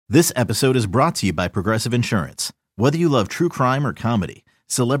This episode is brought to you by Progressive Insurance. Whether you love true crime or comedy,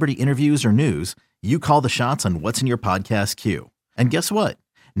 celebrity interviews or news, you call the shots on what's in your podcast queue. And guess what?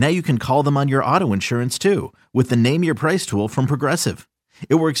 Now you can call them on your auto insurance too with the Name Your Price tool from Progressive.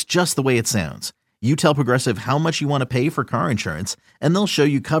 It works just the way it sounds. You tell Progressive how much you want to pay for car insurance, and they'll show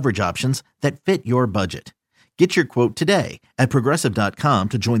you coverage options that fit your budget. Get your quote today at Progressive.com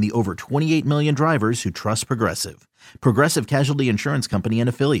to join the over 28 million drivers who trust Progressive. Progressive Casualty Insurance Company and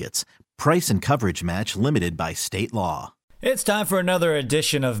Affiliates. Price and coverage match limited by state law. It's time for another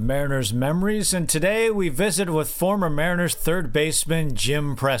edition of Mariners Memories, and today we visit with former Mariners third baseman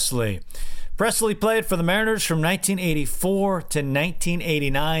Jim Presley. Presley played for the Mariners from 1984 to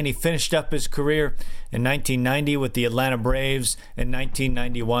 1989. He finished up his career in 1990 with the Atlanta Braves and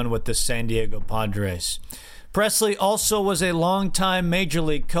 1991 with the San Diego Padres. Presley also was a longtime Major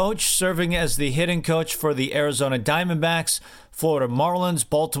League coach, serving as the hitting coach for the Arizona Diamondbacks, Florida Marlins,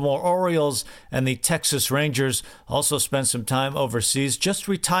 Baltimore Orioles, and the Texas Rangers. Also spent some time overseas, just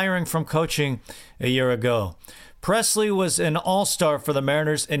retiring from coaching a year ago. Presley was an all-star for the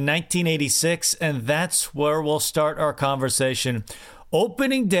Mariners in 1986, and that's where we'll start our conversation.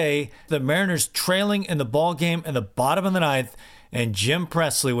 Opening day, the Mariners trailing in the ballgame in the bottom of the ninth, and Jim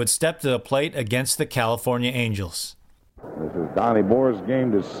Presley would step to the plate against the California Angels. This is Donnie Moore's game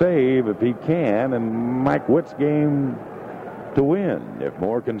to save if he can, and Mike Witt's game to win if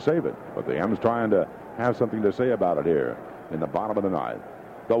Moore can save it. But the M's trying to have something to say about it here in the bottom of the ninth.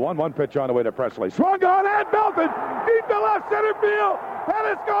 The 1-1 pitch on the way to Presley. Swung on and belted deep to left center field.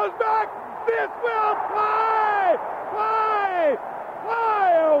 Pettis goes back. This will fly, fly,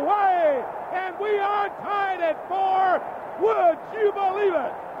 fly away. And we are tied at 4. Would you believe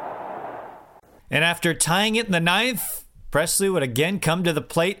it? And after tying it in the ninth, Presley would again come to the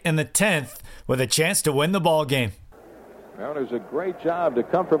plate in the 10th with a chance to win the ball game. Mariners a great job to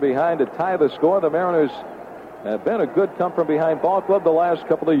come from behind to tie the score. The Mariners have been a good come from behind ball club the last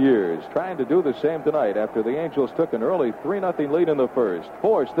couple of years. Trying to do the same tonight after the Angels took an early 3-0 lead in the first.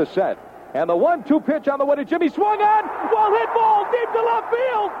 Forced the set. And the 1-2 pitch on the way to Jimmy. Swung on. Well hit ball deep to left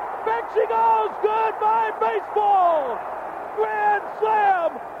field. Back she goes. Goodbye baseball. Grand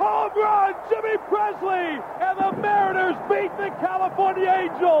slam, home run, Jimmy Presley, and the Mariners beat the California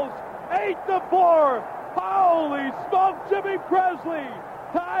Angels 8-4. Holy smoke, Jimmy Presley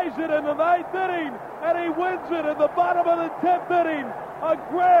ties it in the ninth inning, and he wins it in the bottom of the 10th inning. A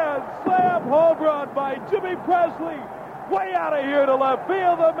grand slam home run by Jimmy Presley. Way out of here to left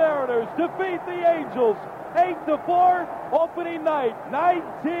field, the Mariners defeat the Angels 8-4, opening night,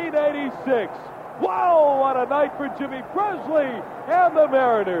 1986. Wow, what a night for Jimmy Presley and the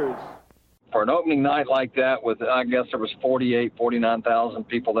Mariners. For an opening night like that with, I guess there was 49,000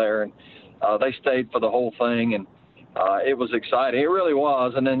 people there, and they stayed for the whole thing, and it was exciting. It really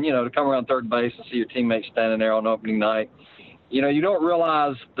was. And then, to come around third base and see your teammates standing there on opening night, you don't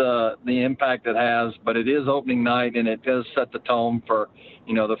realize the impact it has, but it is opening night, and it does set the tone for,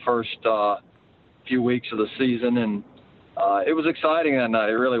 the first few weeks of the season. And it was exciting that night.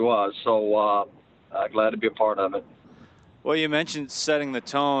 It really was. So, glad to be a part of it. Well, you mentioned setting the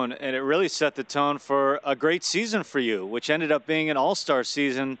tone, and it really set the tone for a great season for you, which ended up being an all-star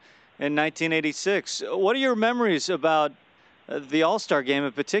season in 1986. What are your memories about the all-star game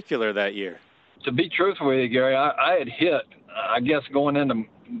in particular that year? To be truthful with you, Gary, I had hit, I guess going into,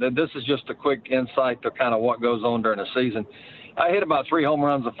 this is just a quick insight to kind of what goes on during the season. I hit about 3 home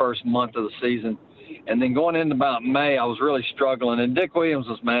runs the first month of the season, and then going into about May, I was really struggling, and Dick Williams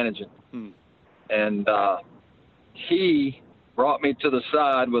was managing. And he brought me to the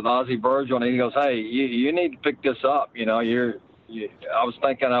side with Ozzie Virgil, and he goes, "Hey, you need to pick this up. I was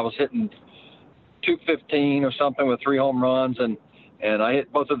thinking I was hitting 215 or something with 3 home runs, and I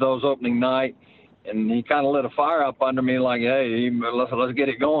hit both of those opening night, and he kind of lit a fire up under me like, hey, let's get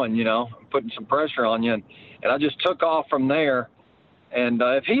it going, putting some pressure on you. And I just took off from there. And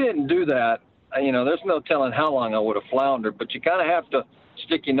if he didn't do that, there's no telling how long I would have floundered, but you kind of have to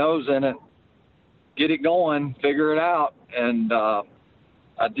stick your nose in it, get it going, figure it out. And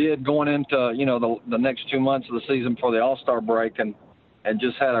I did going into, the next 2 months of the season before the All-Star break, and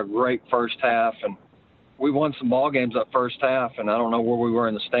just had a great first half. And we won some ball games that first half, and I don't know where we were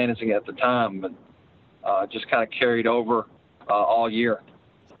in the standings at the time, but just kind of carried over all year.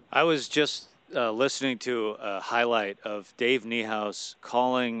 I was just listening to a highlight of Dave Niehaus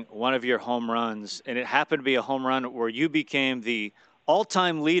calling one of your home runs, and it happened to be a home run where you became the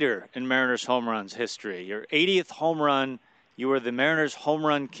all-time leader in Mariners home runs history. Your 80th home run, you were the Mariners home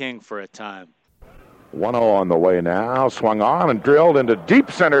run king for a time. 1-0 on the way now. Swung on and drilled into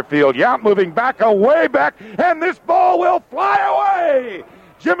deep center field. Yount moving back, away back, and this ball will fly away.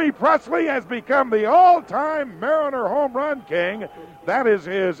 Jimmy Presley has become the all-time Mariner home run king. That is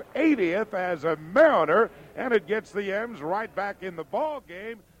his 80th as a Mariner, and it gets the M's right back in the ball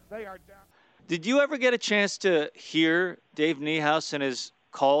game. They are down. Did you ever get a chance to hear Dave Niehaus and his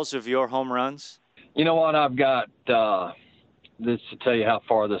calls of your home runs? You know what? I've got this to tell you how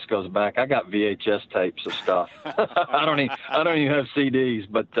far this goes back. I got VHS tapes of stuff. I don't even have CDs,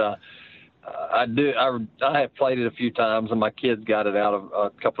 but I do. I have played it a few times, and my kids got it out of a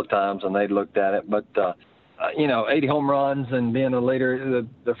couple of times, and they looked at it. But 80 home runs and being the leader,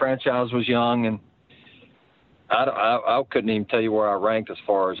 the franchise was young, and I couldn't even tell you where I ranked as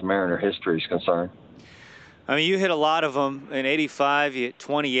far as Mariner history is concerned. I mean, you hit a lot of them. In 85, you hit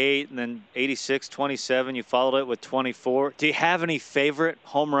 28, and then 86, 27. You followed it with 24. Do you have any favorite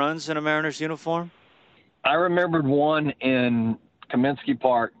home runs in a Mariners uniform? I remembered one in Kaminsky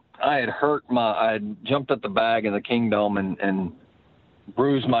Park. I had jumped at the bag in the Kingdome and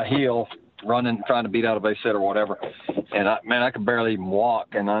bruised my heel running, trying to beat out a base hit or whatever. And I could barely even walk.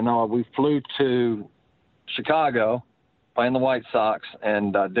 And I know we flew to Chicago, playing the White Sox,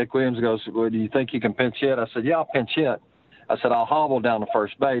 and Dick Williams goes, "Well, do you think you can pinch hit?" I said, "Yeah, I'll pinch hit." I said, "I'll hobble down to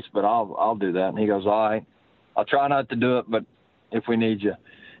first base, but I'll do that." And he goes, "All right, I'll try not to do it, but if we need you."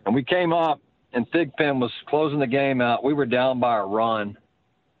 And we came up, and Thigpen was closing the game out. We were down by a run,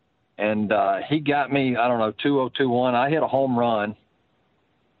 and he got me, 2-0, 2-1. I hit a home run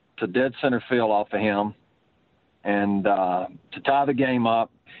to dead center field off of him, and to tie the game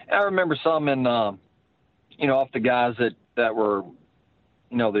up. And I remember some in, off the guys that were,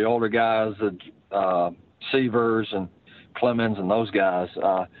 the older guys, Severs and Clemens and those guys.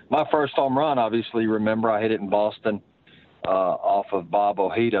 My first home run, obviously, remember I hit it in Boston off of Bob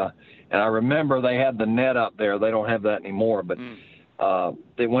Ojeda. And I remember they had the net up there. They don't have that anymore. But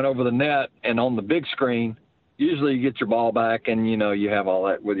they went over the net, and on the big screen, usually you get your ball back and, you have all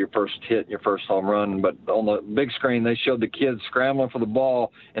that with your first hit, your first home run. But on the big screen, they showed the kids scrambling for the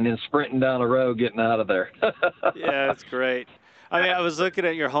ball and then sprinting down the road, getting out of there. Yeah, that's great. I mean, I was looking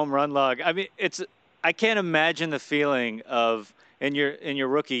at your home run log. I mean, I can't imagine the feeling of in your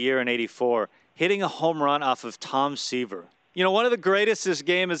rookie year in '84 hitting a home run off of Tom Seaver. One of the greatest this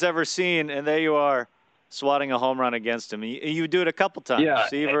game has ever seen, and there you are, swatting a home run against him. You do it a couple times, yeah.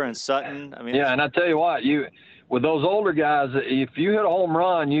 Seaver and Sutton. I mean, yeah, and I tell you what, with those older guys, if you hit a home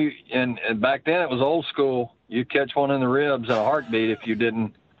run, and back then it was old school, you catch one in the ribs in a heartbeat if you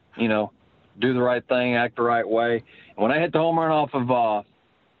didn't, do the right thing, act the right way. And when I hit the home run off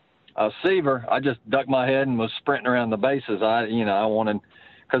of Seaver, I just ducked my head and was sprinting around the bases. I wanted,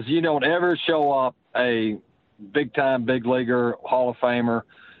 because you don't ever show up a big-time big leaguer, Hall of Famer,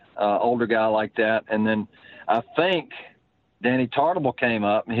 older guy like that. And then I think Danny Tartable came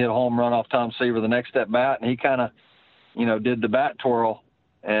up and hit a home run off Tom Seaver the next at bat, and he kind of, did the bat twirl.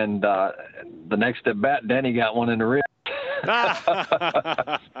 And the next at bat, Danny got one in the rib.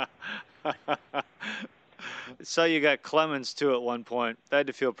 So you got Clemens too at one point. That had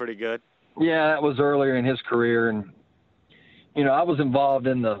to feel pretty good. Yeah, that was earlier in his career, and I was involved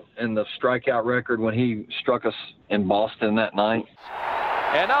in the strikeout record when he struck us in Boston that night.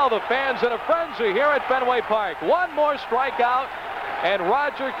 And now the fans in a frenzy here at Fenway Park. One more strikeout, and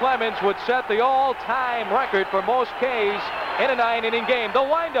Roger Clemens would set the all-time record for most Ks in a 9-inning game. The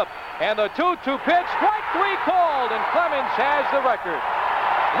windup and the 2-2 pitch, strike three called, and Clemens has the record.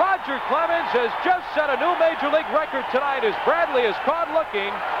 Roger Clemens has just set a new Major League record tonight as Bradley is caught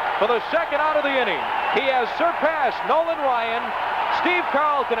looking for the second out of the inning. He has surpassed Nolan Ryan, Steve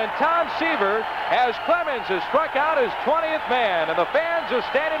Carlton, and Tom Seaver as Clemens has struck out his 20th man, and the fans are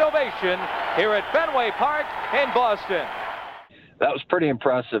standing ovation here at Fenway Park in Boston. That was pretty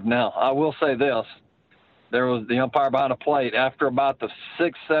impressive. Now, I will say this. There was the umpire behind the plate after about the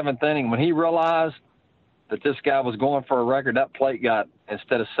 6th, 7th inning when he realized that this guy was going for a record. That plate got,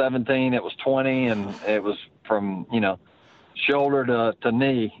 instead of 17, it was 20, and it was from, shoulder to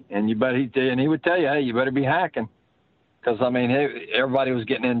knee. And he would tell you, hey, you better be hacking. Because, everybody was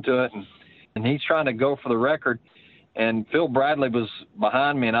getting into it, and he's trying to go for the record. And Phil Bradley was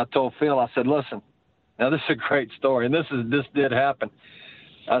behind me, and I told Phil, I said, listen, now this is a great story, and this did happen.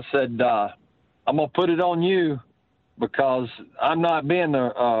 I said, I'm going to put it on you because I'm not being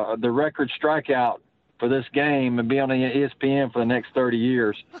the record strikeout for this game and be on ESPN for the next 30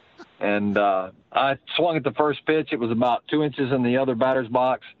 years. And I swung at the first pitch. It was about 2 inches in the other batter's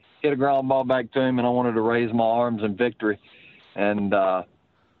box, hit a ground ball back to him, and I wanted to raise my arms in victory. And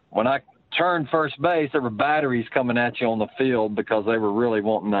when I turned first base, there were batteries coming at you on the field because they were really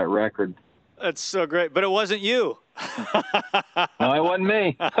wanting that record. That's so great. But it wasn't you. No, it wasn't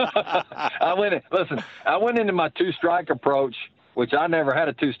me. I went into my two-strike approach which I never had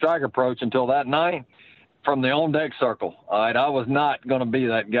a two-strike approach until that night, from the on-deck circle. All right, I was not going to be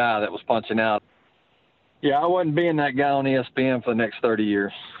that guy that was punching out. Yeah, I wasn't being that guy on ESPN for the next 30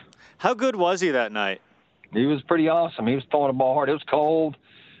 years. How good was he that night? He was pretty awesome. He was throwing the ball hard. It was cold.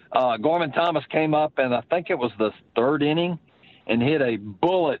 Gorman Thomas came up, and I think it was the third inning, and hit a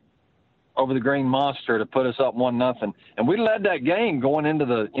bullet over the Green Monster to put us up 1-0. And we led that game going into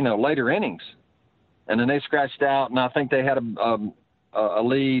the later innings. And then they scratched out, and I think they had a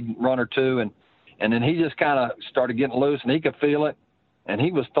lead run or two, and then he just kind of started getting loose, and he could feel it, and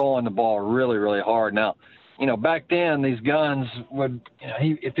he was throwing the ball really, really hard. Now, back then these guns would,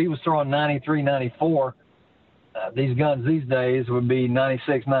 if he was throwing 93, 94, these guns these days would be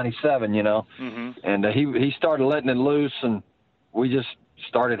 96, 97, Mm-hmm. And he started letting it loose, and we just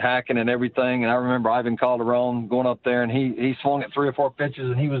started hacking and everything. And I remember Ivan Calderon going up there, and he swung at 3 or 4 pitches,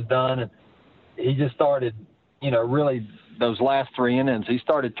 and he was done. And he just started, really those last 3 innings, he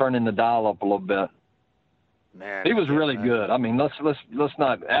started turning the dial up a little bit. Man, he was really good. I mean, let's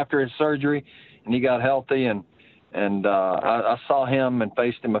not, after his surgery and he got healthy, and I saw him and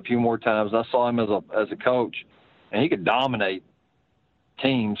faced him a few more times. I saw him as a coach, and he could dominate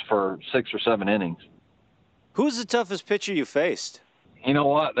teams for 6 or 7 innings. Who's the toughest pitcher you faced? You know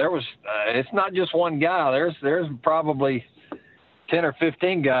what? There was. It's not just one guy. There's probably 10 or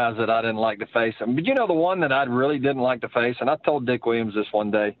 15 guys that I didn't like to face. But the one that I really didn't like to face, and I told Dick Williams this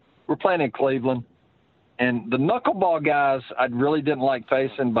one day. We're playing in Cleveland, and the knuckleball guys I really didn't like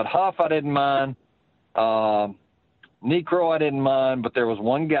facing. But Huff I didn't mind. Necro I didn't mind. But there was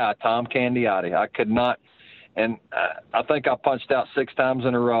one guy, Tom Candiotti, I could not. And I think I punched out 6 times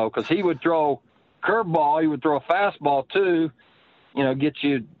in a row because he would throw curveball. He would throw a fastball too, get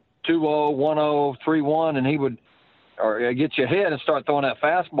you 2-0, 1-0, 3-1, and he would get you ahead and start throwing that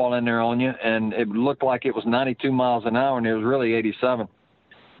fastball in there on you, and it looked like it was 92 miles an hour, and it was really 87.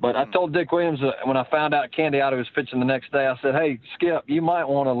 But I told Dick Williams when I found out Candiotti was pitching the next day, I said, hey, Skip, you might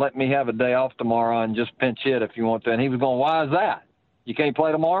want to let me have a day off tomorrow and just pinch hit if you want to. And he was going, why is that? You can't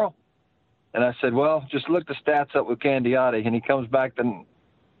play tomorrow? And I said, well, just look the stats up with Candiotti. And he comes back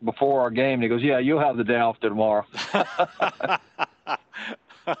before our game, and he goes, yeah, you'll have the day off tomorrow.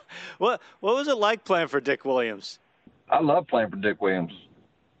 What was it like playing for Dick Williams? I love playing for Dick Williams.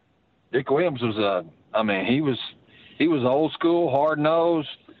 Dick Williams was he was old school, hard-nosed.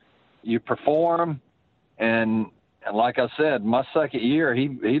 You perform, and like I said, my second year,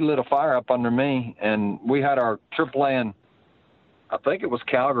 he lit a fire up under me, and we had our AAA in, I think it was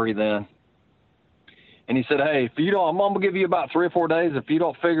Calgary then. And he said, hey, I'm going to give you about 3 or 4 days. If you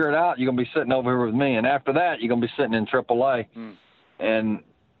don't figure it out, you're going to be sitting over here with me. And after that, you're going to be sitting in AAA. And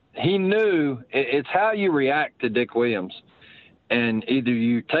he knew it's how you react to Dick Williams. And either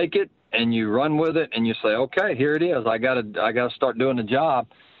you take it and you run with it and you say, okay, here it is. I got to start doing the job.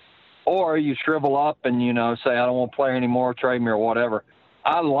 Or you shrivel up and, say, I don't want to play anymore, trade me or whatever.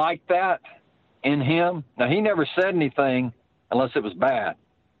 I like that in him. Now, he never said anything unless it was bad.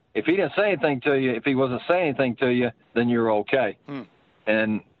 If he didn't say anything to you, if he wasn't saying anything to you, then you're okay.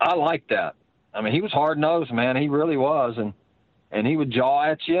 And I like that. I mean, he was hard-nosed, man. He really was. And he would jaw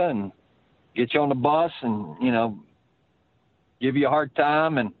at you and get you on the bus and, give you a hard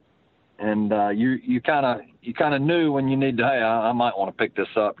time. And you kind of knew when you need to, hey, I might want to pick this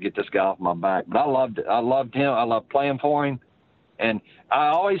up, get this guy off my back. But I loved it. I loved him. I loved playing for him. And I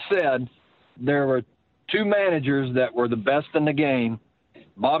always said there were 2 managers that were the best in the game.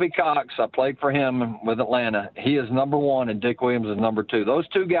 Bobby Cox, I played for him with Atlanta. He is number 1, and Dick Williams is number 2. Those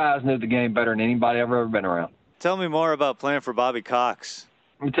 2 guys knew the game better than anybody ever been around. Tell me more about playing for Bobby Cox.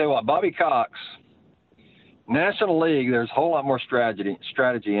 Let me tell you what, Bobby Cox, National League, there's a whole lot more strategy,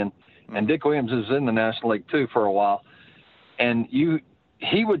 and Dick Williams is in the National League too for a while. And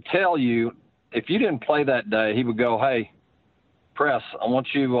he would tell you, if you didn't play that day, he would go, hey, Press, I want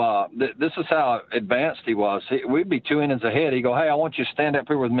you, this is how advanced he was. We'd be 2 innings ahead. He'd go, hey, I want you to stand up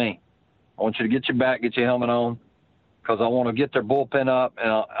here with me. I want you to get your back, get your helmet on, because I want to get their bullpen up,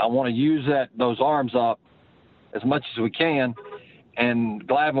 and I want to use those arms up as much as we can. And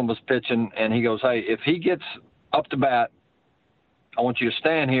Glavine was pitching, and he goes, hey, if he gets up to bat, I want you to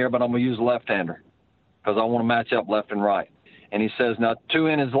stand here, but I'm going to use a left-hander because I want to match up left and right. And he says, now 2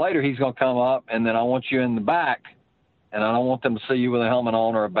 innings later, he's going to come up, and then I want you in the back, and I don't want them to see you with a helmet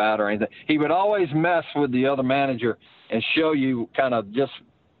on or a bat or anything. He would always mess with the other manager and show you kind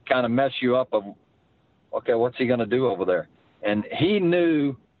of mess you up of, okay, what's he going to do over there? And he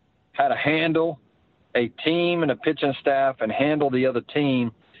knew how to handle a team and a pitching staff and handle the other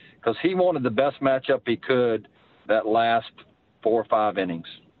team because he wanted the best matchup he could that last 4 or 5 innings.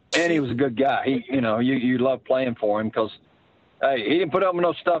 And he was a good guy. You love playing for him because Hey, he didn't put up with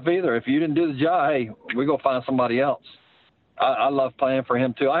no stuff either. If you didn't do the job, hey, we go find somebody else. I love playing for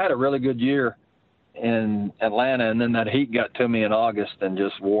him too. I had a really good year in Atlanta, and then that heat got to me in August and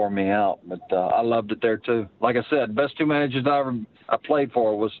just wore me out. But I loved it there too. Like I said, best two managers I played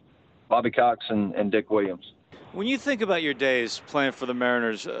for was Bobby Cox and Dick Williams. When you think about your days playing for the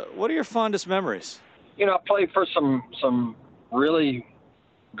Mariners, what are your fondest memories? You know, I played for some really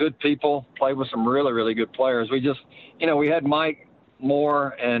good people, played with some really, really good players. We just, you know, we had Mike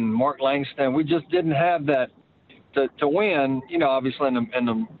Moore and Mark Langston. We just didn't have that to win, you know, obviously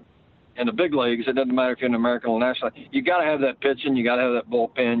in the big leagues. It doesn't matter if you're in the American or National. You got to have that pitching. You got to have that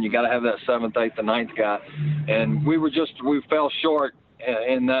bullpen. You got to have that 7th, 8th, and 9th guy. And we fell short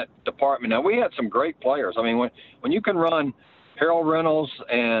in that department. Now, we had some great players. I mean, when you can run Harold Reynolds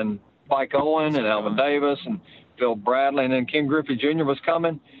and Spike Owen and Alvin Davis and Phil Bradley, and then Ken Griffey Jr. was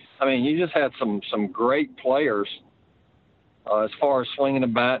coming, I mean, you just had some great players as far as swinging the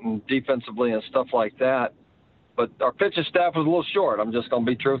bat and defensively and stuff like that. But our pitching staff was a little short. I'm just going to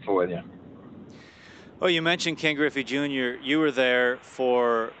be truthful with you. Well, you mentioned Ken Griffey Jr. You were there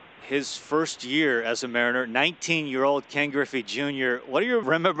for his first year as a Mariner, 19-year-old Ken Griffey Jr. What do you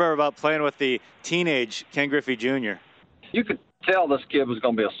remember about playing with the teenage Ken Griffey Jr.? You could tell this kid was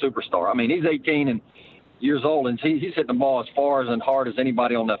going to be a superstar. I mean, he's 18 years old, and he's hitting the ball as far and hard as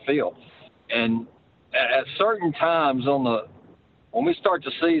anybody on that field. And at certain times when we start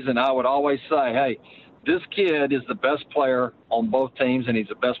the season, I would always say, hey, this kid is the best player on both teams, and he's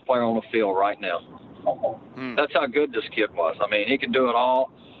the best player on the field right now. That's how good this kid was. I mean, he could do it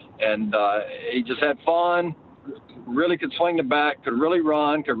all, and he just had fun, really could swing the bat, could really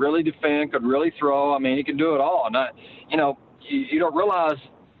run, could really defend, could really throw. I mean, he could do it all. And, you don't realize,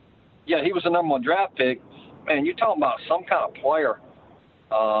 yeah, he was the number 1 draft pick. Man, you're talking about some kind of player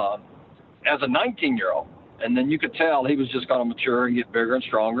as a 19-year-old. And then you could tell he was just going to mature and get bigger and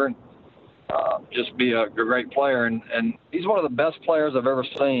stronger and just be a great player. And he's one of the best players I've ever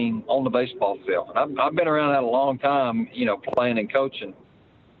seen on the baseball field. I've been around that a long time, you know, playing and coaching.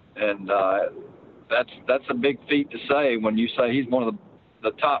 And that's a big feat to say when you say he's one of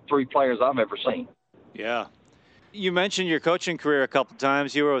the top 3 players I've ever seen. Yeah. You mentioned your coaching career a couple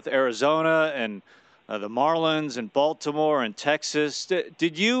times. You were with Arizona and the Marlins and Baltimore and Texas.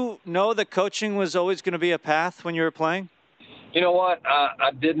 Did you know that coaching was always going to be a path when you were playing? You know what?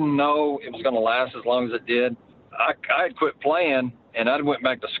 I didn't know it was going to last as long as it did. I had quit playing, and I went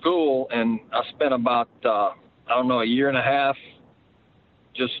back to school, and I spent about, a year and a half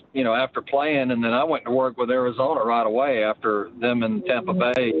just, you know, after playing, and then I went to work with Arizona right away after them in Tampa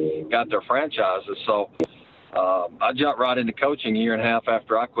Bay got their franchises. So I jumped right into coaching a year and a half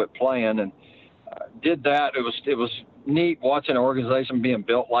after I quit playing and did that. It was neat watching an organization being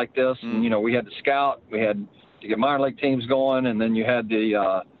built like this. And, you know, we had to scout, we had to get minor league teams going, and then you had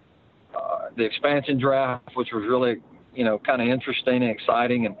the expansion draft, which was really, you know, kind of interesting and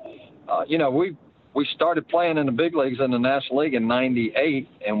exciting. And, you know, we started playing in the big leagues in the National League in 98,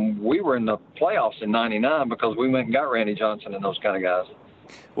 and we were in the playoffs in 99 because we went and got Randy Johnson and those kind of guys.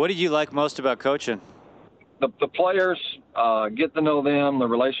 What did you like most about coaching? The players, get to know them, the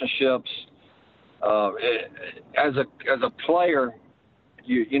relationships. As a player,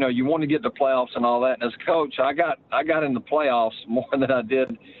 you know, you want to get to playoffs and all that. And as a coach, I got in the playoffs more than I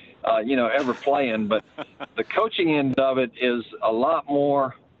did, you know, ever playing. But the coaching end of it is a lot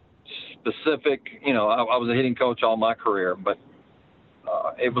more specific. You know, I was a hitting coach all my career, but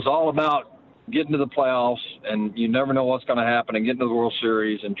it was all about getting to the playoffs, and you never know what's going to happen, and getting to the World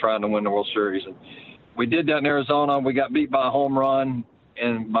Series and trying to win the World Series. And we did that in Arizona. We got beat by a home run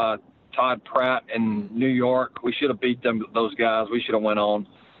and by Todd Pratt in New York. We should have beat those guys. We should have went on.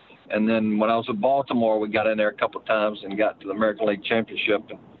 And then when I was with Baltimore, we got in there a couple of times and got to the American League Championship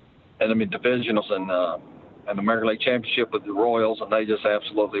and I mean divisionals and the American League Championship with the Royals, and they just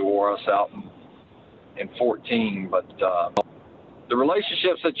absolutely wore us out in 14. But the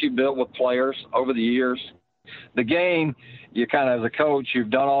relationships that you built with players over the years, the game, you kind of, as a coach, you've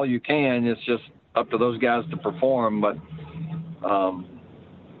done all you can. It's just up to those guys to perform. But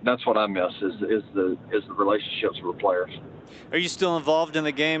that's what I miss is the relationships with players. Are you still involved in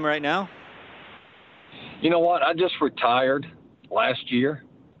the game right now? You know what? I just retired last year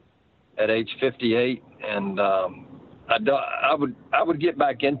at age 58, and I would get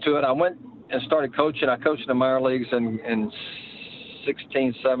back into it. I went and started coaching. I coached in the minor leagues in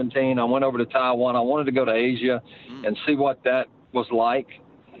 16, 17. I went over to Taiwan. I wanted to go to Asia and see what that was like,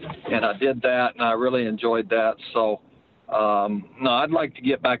 and I did that, and I really enjoyed that. So, no, I'd like to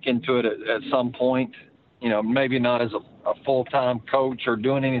get back into it at some point. You know, maybe not as a full-time coach or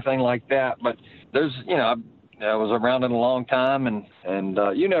doing anything like that, but there's, you know, I was around it a long time, and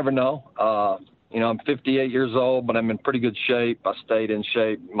you never know. I'm 58 years old, but I'm in pretty good shape. I stayed in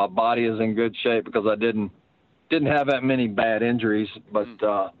shape. My body is in good shape because I didn't have that many bad injuries. But,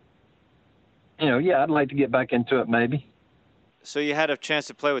 I'd like to get back into it maybe. So you had a chance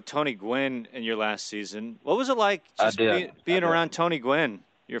to play with Tony Gwynn in your last season. What was it like just being around Tony Gwynn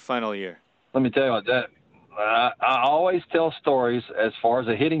your final year? Let me tell you what, I always tell stories as far as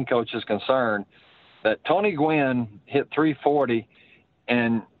a hitting coach is concerned that Tony Gwynn hit 340,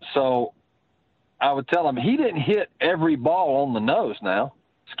 and so I would tell him he didn't hit every ball on the nose now.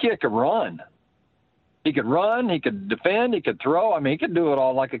 This kid could run. He could run, he could defend, he could throw. I mean, he could do it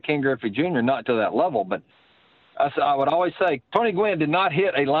all like a Ken Griffey Jr., not to that level. But I would always say Tony Gwynn did not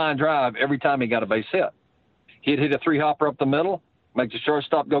hit a line drive every time he got a base hit. He'd hit a three-hopper up the middle, make the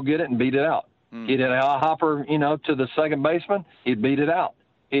shortstop go get it and beat it out. He'd hit a hopper, to the second baseman, he'd beat it out.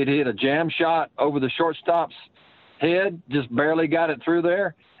 He'd hit a jam shot over the shortstop's head, just barely got it through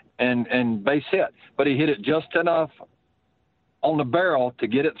there, and base hit. But he hit it just enough on the barrel to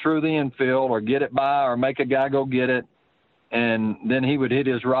get it through the infield or get it by or make a guy go get it. And then he would hit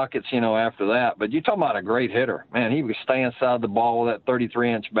his rockets, after that. But you're talking about a great hitter. Man, he would stay inside the ball with that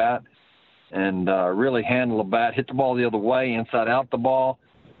 33-inch bat and really handle the bat, hit the ball the other way, inside out the ball.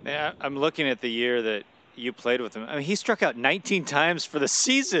 Yeah, I'm looking at the year that you played with him. I mean, he struck out 19 times for the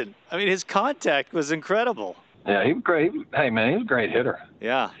season. I mean, his contact was incredible. Yeah, he was great. Hey, man, he was a great hitter.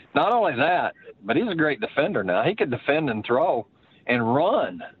 Yeah. Not only that, but he's a great defender now. He could defend and throw and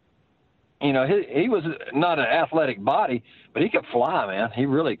run. He was not an athletic body, but he could fly, man. He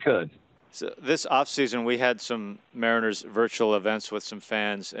really could. So this offseason, we had some Mariners virtual events with some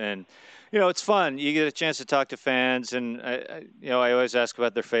fans, and it's fun. You get a chance to talk to fans, and I always ask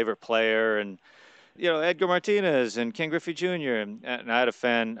about their favorite player, and Edgar Martinez and Ken Griffey Jr. And I had a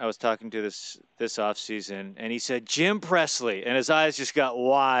fan I was talking to this offseason, and he said Jim Presley, and his eyes just got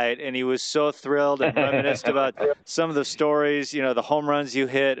wide, and he was so thrilled and reminisced about some of the stories, the home runs you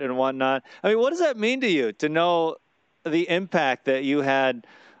hit and whatnot. I mean, what does that mean to you to know the impact that you had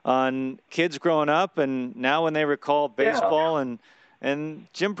on kids growing up, and now when they recall baseball and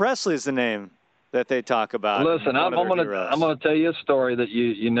Jim Presley is the name that they talk about? Listen, I'm gonna tell you a story that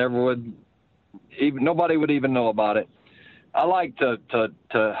you never would. Nobody would even know about it. I like to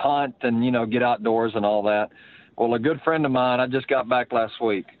hunt and, get outdoors and all that. Well, a good friend of mine, I just got back last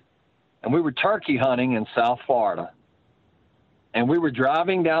week, and we were turkey hunting in South Florida. And we were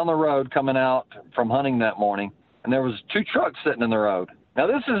driving down the road coming out from hunting that morning, and there was 2 trucks sitting in the road. Now,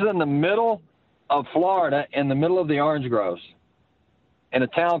 this is in the middle of Florida, in the middle of the orange groves, in a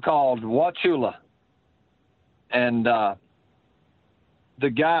town called Wauchula. And the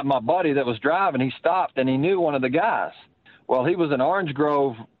guy, my buddy that was driving, he stopped and he knew one of the guys. Well, he was an orange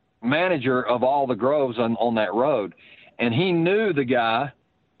grove manager of all the groves on that road. And he knew the guy,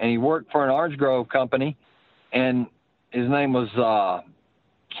 and he worked for an orange grove company, and his name was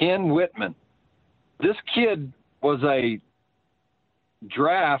Ken Whitman. This kid was a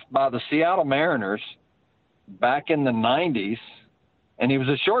draft by the Seattle Mariners back in the 90s, and he was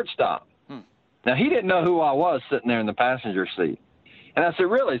a shortstop. Now, he didn't know who I was sitting there in the passenger seat. And I said,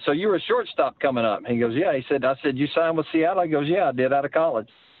 really? So you were a shortstop coming up? And he goes, yeah. I said, you signed with Seattle? He goes, yeah, I did, out of college.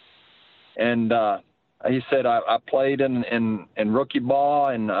 And he said, I played in rookie ball,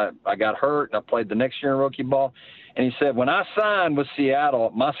 and I got hurt, and I played the next year in rookie ball. And he said, when I signed with Seattle,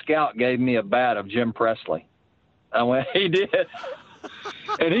 my scout gave me a bat of Jim Presley. I went, he did.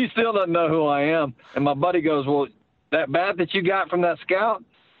 And he still doesn't know who I am. And my buddy goes, well, that bat that you got from that scout?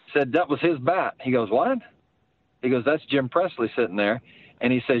 Said that was his bat. He goes, what? He goes, that's Jim Presley sitting there.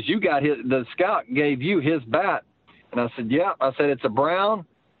 And he says, the scout gave you his bat. And I said, yeah. I said, it's a Brown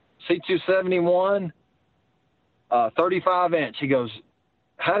C271, 35-inch. He goes,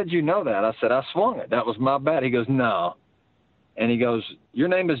 how did you know that? I said, I swung it. That was my bat. He goes, no. And he goes, your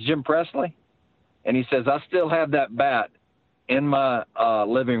name is Jim Presley? And he says, I still have that bat in my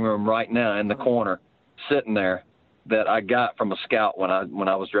living room right now in the corner, sitting there, that I got from a scout when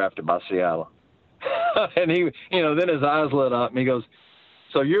I was drafted by Seattle. And he, then his eyes lit up, and he goes,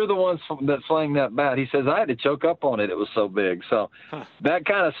 so you're the one that slang that bat? He says, I had to choke up on it. It was so big. So that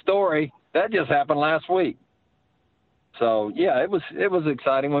kind of story, that just happened last week. So, yeah, it was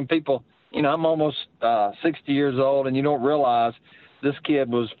exciting when people, I'm almost 60 years old, and you don't realize this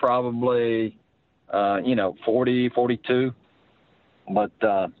kid was probably, 40, 42. But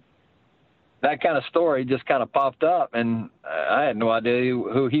that kind of story just kind of popped up, and I had no idea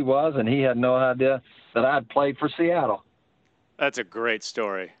who he was, and he had no idea that I'd played for Seattle. That's a great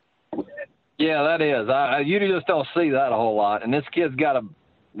story. Yeah, that is. You just don't see that a whole lot. And this kid,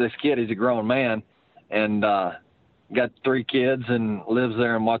 he's a grown man, and got 3 kids and lives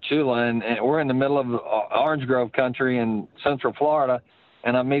there in Wauchula. And we're in the middle of Orange Grove country in Central Florida,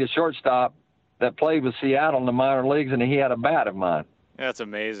 and I meet a shortstop that played with Seattle in the minor leagues, and he had a bat of mine. That's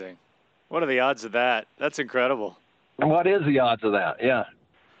amazing. What are the odds of that? That's incredible. What is the odds of that? Yeah.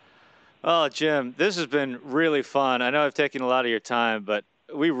 Oh, Jim, this has been really fun. I know I've taken a lot of your time, but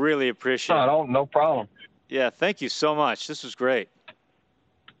we really appreciate it. No problem. Yeah, thank you so much. This was great.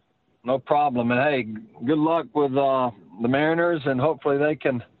 No problem. And, hey, good luck with the Mariners, and hopefully they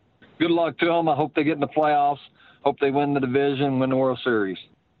can – good luck to them. I hope they get in the playoffs. Hope they win the division, win the World Series.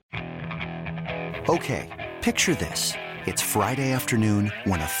 Okay, picture this. It's Friday afternoon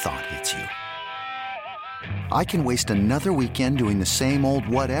when a thought hits you. I can waste another weekend doing the same old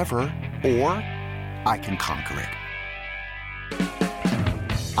whatever, or I can conquer it.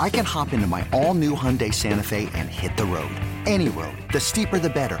 I can hop into my all-new Hyundai Santa Fe and hit the road. Any road. The steeper, the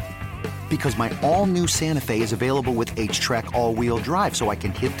better. Because my all-new Santa Fe is available with H-Track all-wheel drive, so I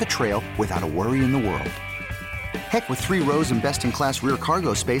can hit the trail without a worry in the world. Heck, with 3 rows and best-in-class rear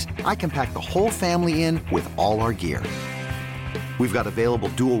cargo space, I can pack the whole family in with all our gear. We've got available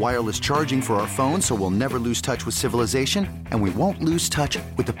dual wireless charging for our phones, so we'll never lose touch with civilization, and we won't lose touch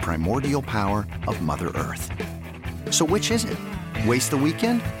with the primordial power of Mother Earth. So which is it? Waste the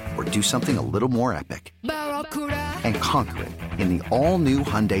weekend or do something a little more epic? And conquer it in the all-new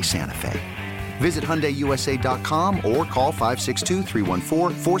Hyundai Santa Fe. Visit HyundaiUSA.com or call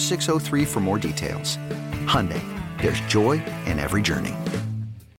 562-314-4603 for more details. Hyundai, there's joy in every journey.